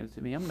to get handed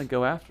to me. I'm going to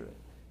go after it.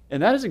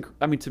 And that is,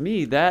 to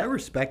me, I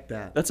respect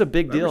that. That's a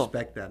big deal. I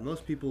respect that.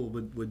 Most people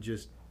would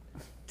just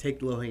take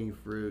the low-hanging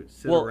fruit,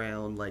 sit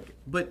around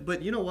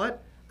but you know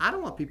what? I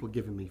don't want people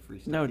giving me free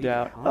stuff. No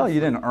doubt. Oh, you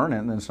didn't earn it,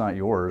 and then it's not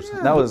yours. Yeah,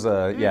 that was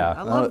I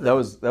love that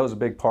was a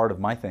big part of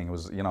my thing.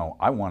 Was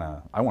I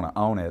wanna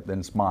own it, then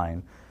it's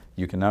mine.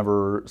 You can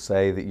never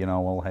say that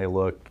well, hey,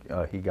 look,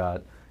 he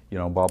got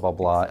blah blah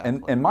blah.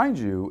 Exactly. And mind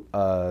you,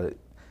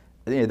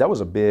 that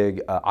was a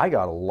big. I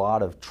got a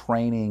lot of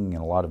training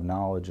and a lot of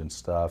knowledge and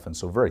stuff, and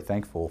so very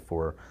thankful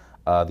for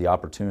the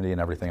opportunity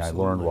and everything I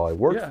learned while I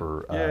worked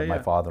for my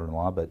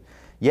father-in-law. But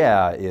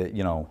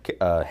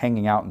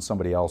hanging out in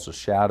somebody else's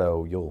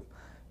shadow, you'll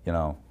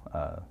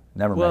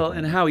never. Well,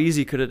 and how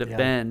easy could it have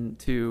been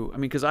to?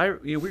 Because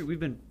we've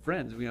been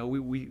friends.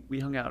 We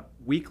hung out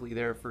weekly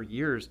there for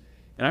years,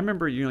 and I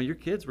remember your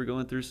kids were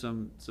going through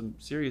some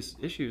serious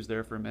issues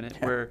there for a minute,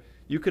 where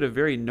you could have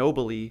very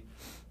nobly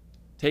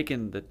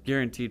taken the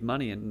guaranteed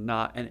money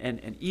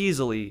and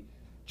easily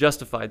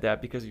justified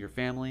that because of your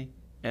family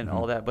and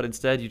all that, but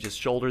instead you just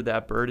shouldered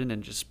that burden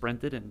and just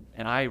sprinted,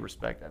 and I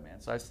respect that,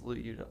 man. So I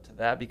salute you to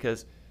that,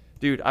 because,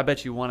 dude, I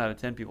bet you 1 out of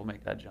 10 people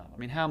make that jump.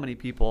 How many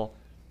people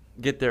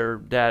get their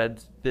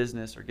dad's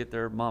business or get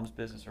their mom's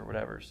business or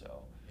whatever?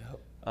 So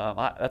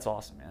that's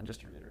awesome, man, just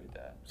to reiterate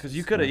that. Because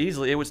you could have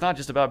easily, it was not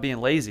just about being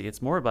lazy,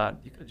 it's more about,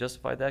 you could have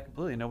justified that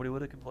completely. Nobody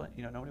would have complained,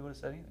 nobody would have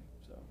said anything.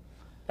 So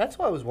That's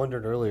why I was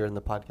wondering earlier in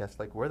the podcast,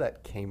 where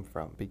that came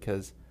from,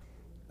 because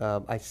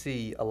I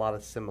see a lot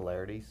of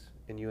similarities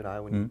in you and I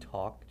when you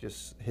talk,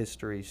 just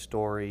history,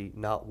 story,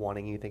 not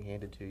wanting anything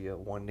handed to you,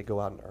 wanting to go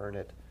out and earn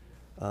it.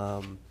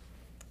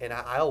 And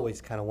I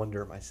always kind of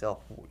wonder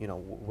myself,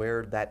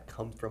 where that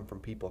come from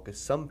people, because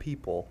some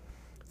people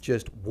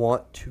just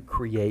want to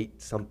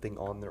create something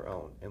on their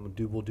own and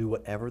will do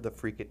whatever the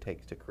freak it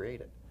takes to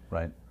create it.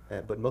 Right.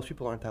 But most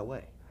people aren't that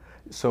way.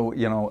 So,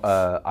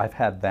 I've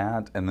had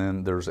that, and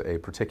then there's a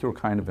particular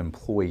kind of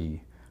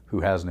employee who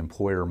has an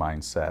employer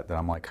mindset that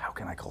I'm like, how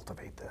can I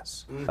cultivate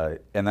this?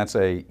 And that's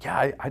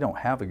I don't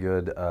have a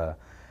good,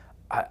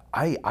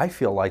 I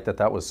feel like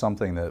that was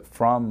something that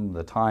from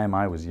the time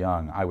I was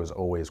young, I was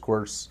always, of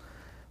course,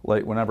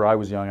 like whenever I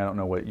was young, I don't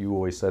know what you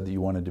always said that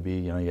you wanted to be.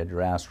 You had your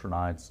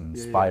astronauts and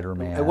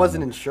Spider-Man. It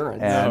wasn't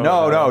insurance. And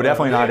no,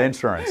 definitely not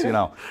insurance.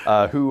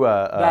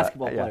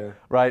 Basketball player.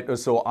 Right.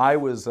 So I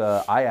was.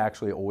 I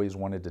actually always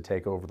wanted to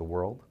take over the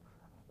world.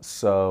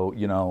 So,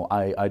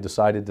 I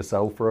decided to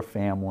settle for a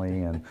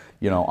family and,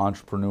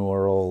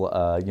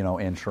 entrepreneurial,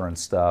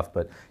 insurance stuff.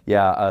 But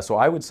yeah, so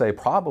I would say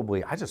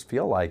probably, I just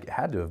feel like it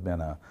had to have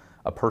been a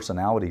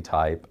personality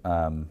type,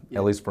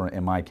 at least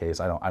in my case.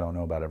 I don't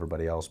know about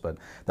everybody else, but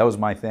that was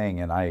my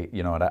thing. And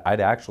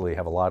I'd actually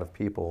have a lot of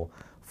people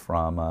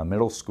from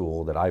middle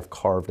school that I've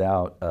carved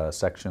out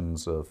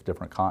sections of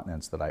different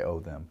continents that I owe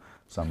them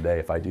someday.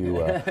 If I do,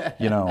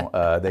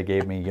 they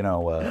gave me,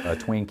 a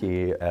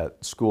Twinkie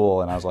at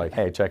school, and I was like,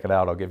 hey, check it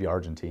out, I'll give you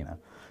Argentina.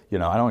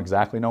 I don't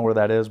exactly know where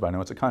that is, but I know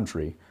it's a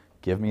country.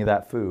 Give me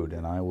that food,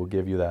 and I will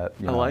give you that.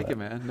 I like it,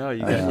 man. No,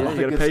 you got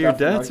to pay your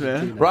debts,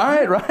 man.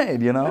 Right.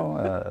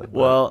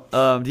 Well,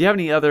 do you have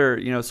any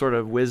other, sort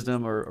of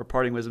wisdom or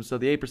parting wisdom? So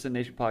the 8%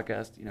 Nation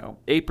podcast,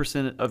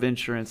 8% of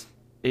insurance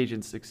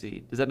agents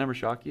succeed. Does that number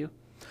shock you?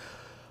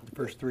 The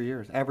first 3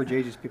 years. Average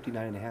age is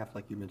 59 and a half,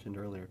 like you mentioned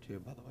earlier, too,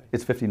 by the way.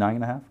 It's 59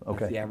 and a half? Okay.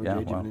 That's the average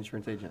age of an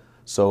insurance agent.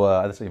 So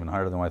that's even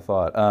higher than I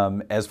thought.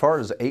 As far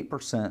as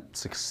 8%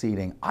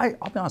 succeeding, I'll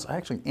be honest, I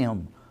actually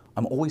am.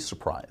 I'm always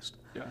surprised.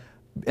 Yeah.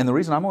 And the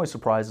reason I'm always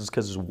surprised is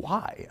because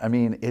why? I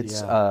mean,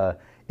 it's,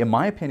 in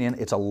my opinion,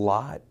 it's a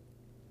lot.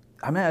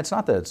 I mean, it's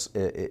not that it's,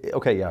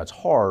 it's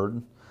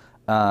hard.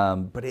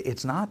 But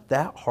it's not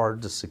that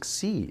hard to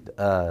succeed.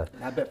 I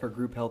bet for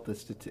group health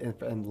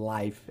and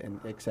life and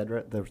et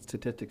cetera, the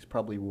statistics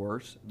probably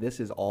worse. This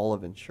is all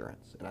of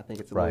insurance, and I think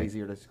it's a little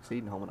easier to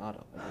succeed in home and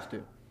auto. I just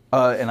do.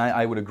 And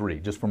I would agree.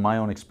 Just from my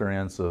own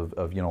experience of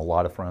a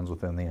lot of friends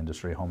within the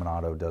industry, home and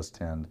auto does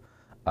tend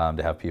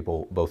to have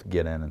people both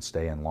get in and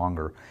stay in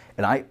longer.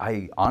 And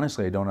I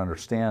honestly, I don't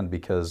understand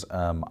because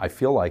I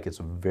feel like it's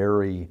a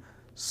very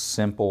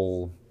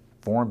simple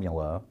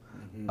formula.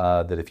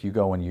 That if you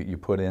go and you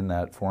put in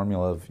that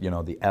formula of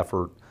the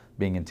effort,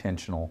 being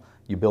intentional,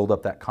 you build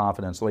up that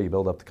confidence. The way you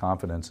build up the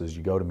confidence is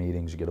you go to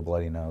meetings, you get a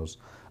bloody nose,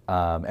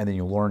 and then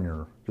you learn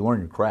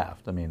your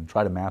craft. I mean,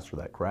 try to master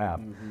that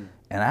craft,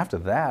 and after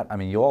that, I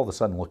mean, you all of a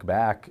sudden look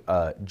back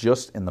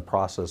just in the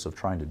process of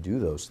trying to do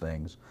those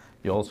things.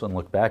 You all of a sudden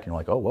look back and you're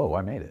like, oh, whoa,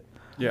 I made it.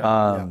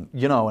 Yeah. And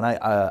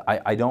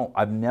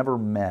I've never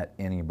met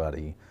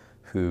anybody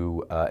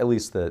who, at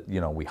least that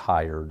we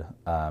hired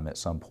at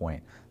some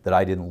point, that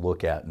I didn't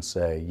look at and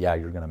say, yeah,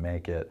 you're going to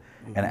make it.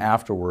 And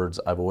afterwards,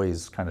 I've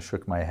always kind of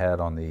shook my head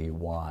on the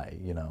why.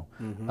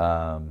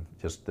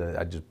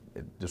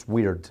 Just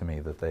weird to me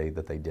that they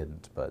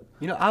didn't. But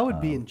I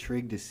would be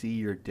intrigued to see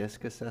your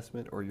DISC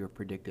assessment or your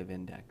predictive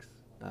index,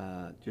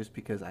 just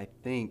because I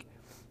think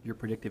your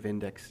predictive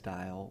index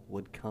style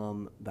would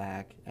come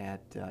back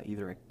at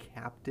either a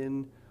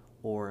captain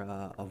or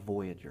a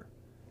Voyager.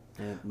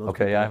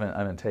 Okay, I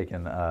haven't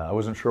taken. I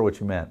wasn't sure what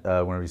you meant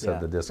whenever you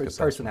said the DISC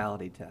assessment.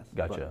 Personality test.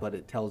 Gotcha. But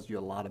it tells you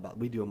a lot about.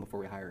 We do them before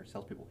we hire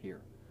salespeople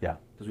here. Yeah.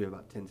 Because we have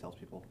about 10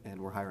 salespeople, and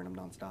we're hiring them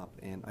nonstop.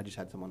 And I just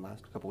had someone a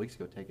couple weeks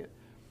ago take it,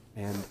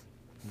 and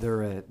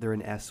they're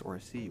an S or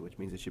a C, which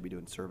means they should be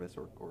doing service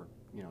or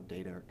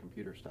data or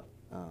computer stuff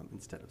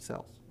instead of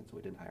sales. And so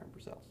we didn't hire them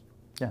for sales.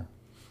 Yeah.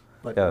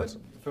 But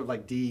sort of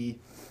like D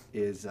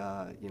is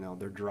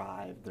their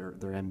drive,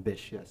 they're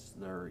ambitious,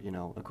 they're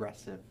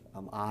aggressive.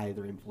 I,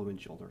 they're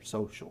influential, they're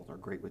social, they're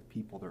great with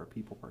people, they're a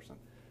people person.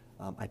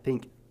 I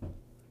think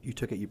you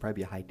took it, you'd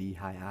probably be a high D,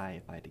 high I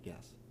if I had to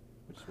guess,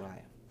 which is what I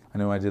am. I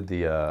know I did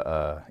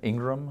the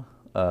Ingram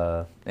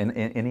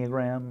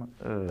Enneagram.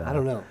 I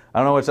don't know. I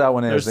don't know what that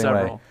one is. There's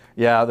anyway, several.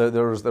 yeah,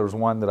 there was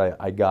one that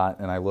I got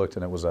and I looked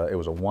and it was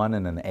a 1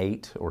 and an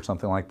 8 or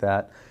something like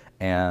that.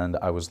 And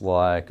I was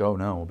like, oh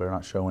no, we better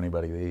not show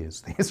anybody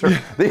these.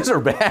 These are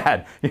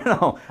bad.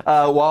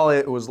 While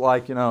it was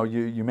like,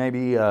 you may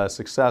be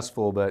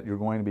successful, but you're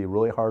going to be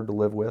really hard to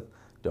live with.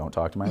 Don't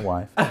talk to my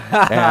wife.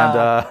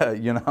 And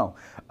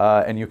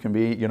and you can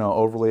be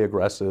overly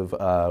aggressive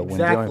when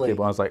dealing with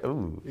people. I was like,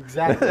 ooh.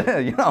 Exactly.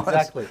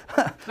 Exactly.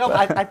 No,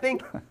 I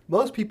think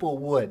most people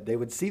would. They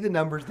would see the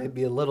numbers, they'd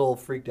be a little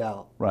freaked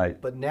out. Right.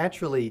 But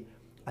naturally,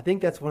 I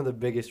think that's one of the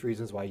biggest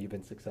reasons why you've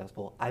been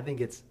successfar. I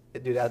think it's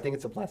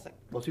a blessing.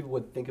 Most people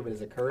would think of it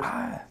as a curse.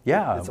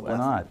 Yeah, it's a why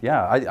blessing. not?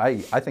 Yeah,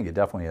 I think it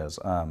definitely is.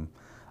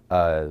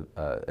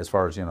 As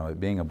far as it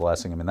being a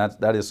blessing, I mean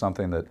that is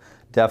something that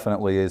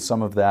definitely is.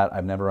 Some of that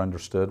I've never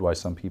understood why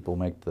some people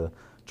make the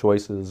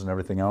choices and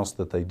everything else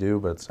that they do,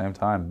 but at the same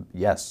time,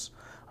 yes,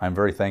 I'm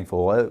very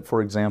thankful.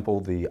 For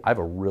example, I have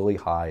a really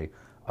high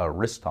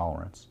risk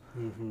tolerance,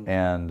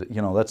 and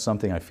that's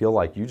something I feel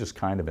like you just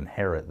kind of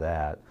inherit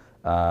that.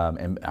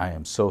 And I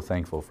am so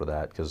thankful for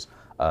that because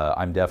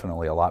I'm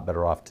definitely a lot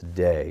better off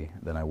today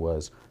than I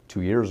was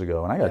 2 years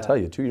ago. And I got to tell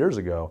you, 2 years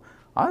ago,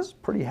 I was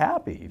pretty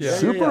happy,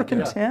 super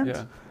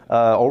content,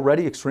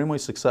 already extremely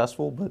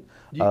successful. But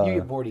you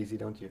get bored easy,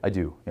 don't you? I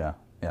do, yeah.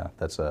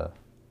 That's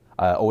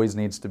always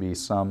needs to be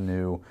some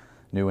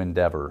new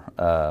endeavor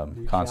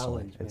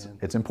constantly.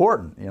 It's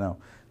important,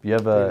 If you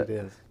have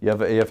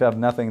if you have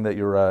nothing that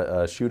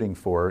you're shooting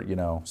for,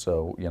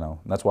 so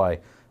that's why.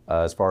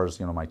 As far as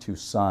my two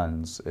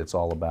sons, it's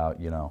all about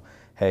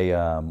hey,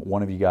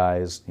 one of you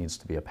guys needs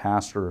to be a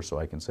pastor so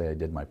I can say I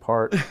did my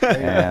part,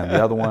 and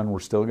the other one, we're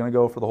still going to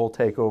go for the whole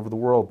take over the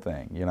world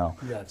thing, you know.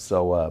 Yes.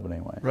 So, but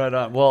anyway. Right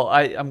on. Well,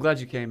 I'm glad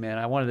you came, man.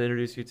 I wanted to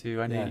introduce you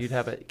to. I knew Yes. you'd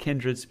have a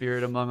kindred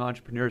spirit among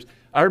entrepreneurs.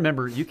 I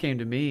remember you came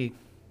to me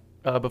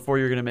before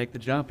you were going to make the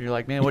jump, and you're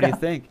like, man, what do you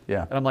think?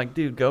 Yeah. And I'm like,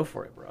 dude, go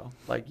for it, bro.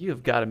 Like, you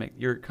have got to make.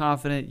 You're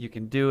confident. You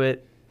can do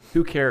it.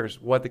 Who cares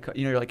what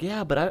you're like,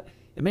 yeah, but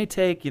it may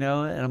take, and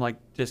I'm like,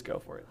 just go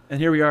for it. And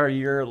here we are a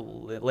year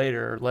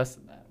later, or less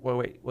than that. Well,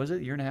 wait, was it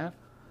a year and a half?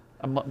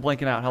 I'm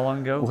blanking out. How long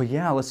ago? Well,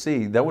 yeah, let's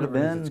see. That would have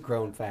It's been,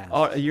 grown fast.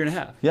 Oh, a year and a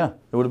half. yeah,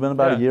 it would have been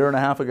about Yeah. a year and a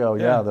half ago,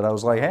 Yeah. that I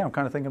was like, hey, I'm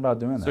kind of thinking about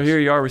doing this. So here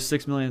you are with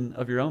 $6 million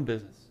of your own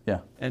business. Yeah,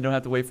 And don't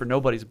have to wait for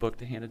nobody's book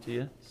to hand it to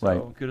you. So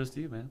Right. kudos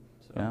to you, man.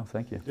 So, yeah,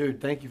 thank you. Dude,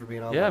 thank you for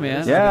being on. Yeah, my man.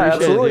 list. Yeah, appreciate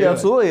it, absolutely, dude.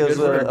 absolutely. Good It's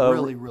work.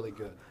 really, really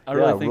good. I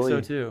really yeah, think so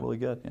really, too. Really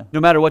good, yeah. No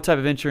matter what type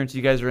of insurance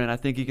you guys are in, I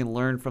think you can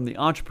learn from the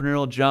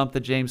entrepreneurial jump that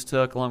James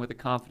took, along with the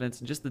confidence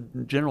and just the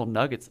general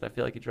nuggets that I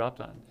feel like he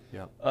dropped on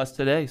Yep. us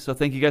today. So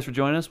thank you guys for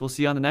joining us. We'll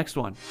see you on the next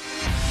one.